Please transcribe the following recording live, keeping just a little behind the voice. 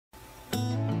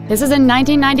This is a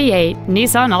 1998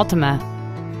 Nissan Altima.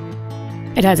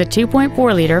 It has a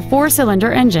 2.4-liter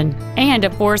four-cylinder engine and a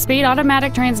 4-speed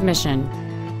automatic transmission.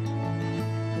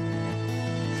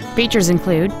 Features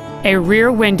include a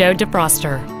rear window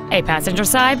defroster, a passenger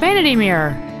side vanity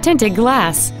mirror, tinted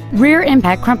glass, rear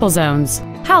impact crumple zones,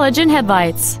 halogen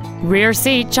headlights, rear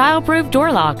seat child-proof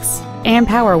door locks, and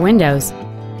power windows.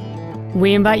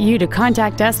 We invite you to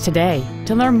contact us today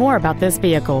to learn more about this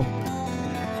vehicle.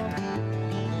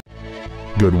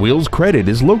 GoodWheelsCredit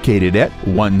is located at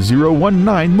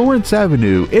 1019 Lawrence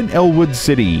Avenue in Ellwood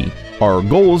City. Our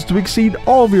goal is to exceed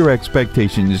all of your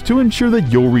expectations to ensure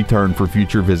that you'll return for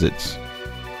future visits.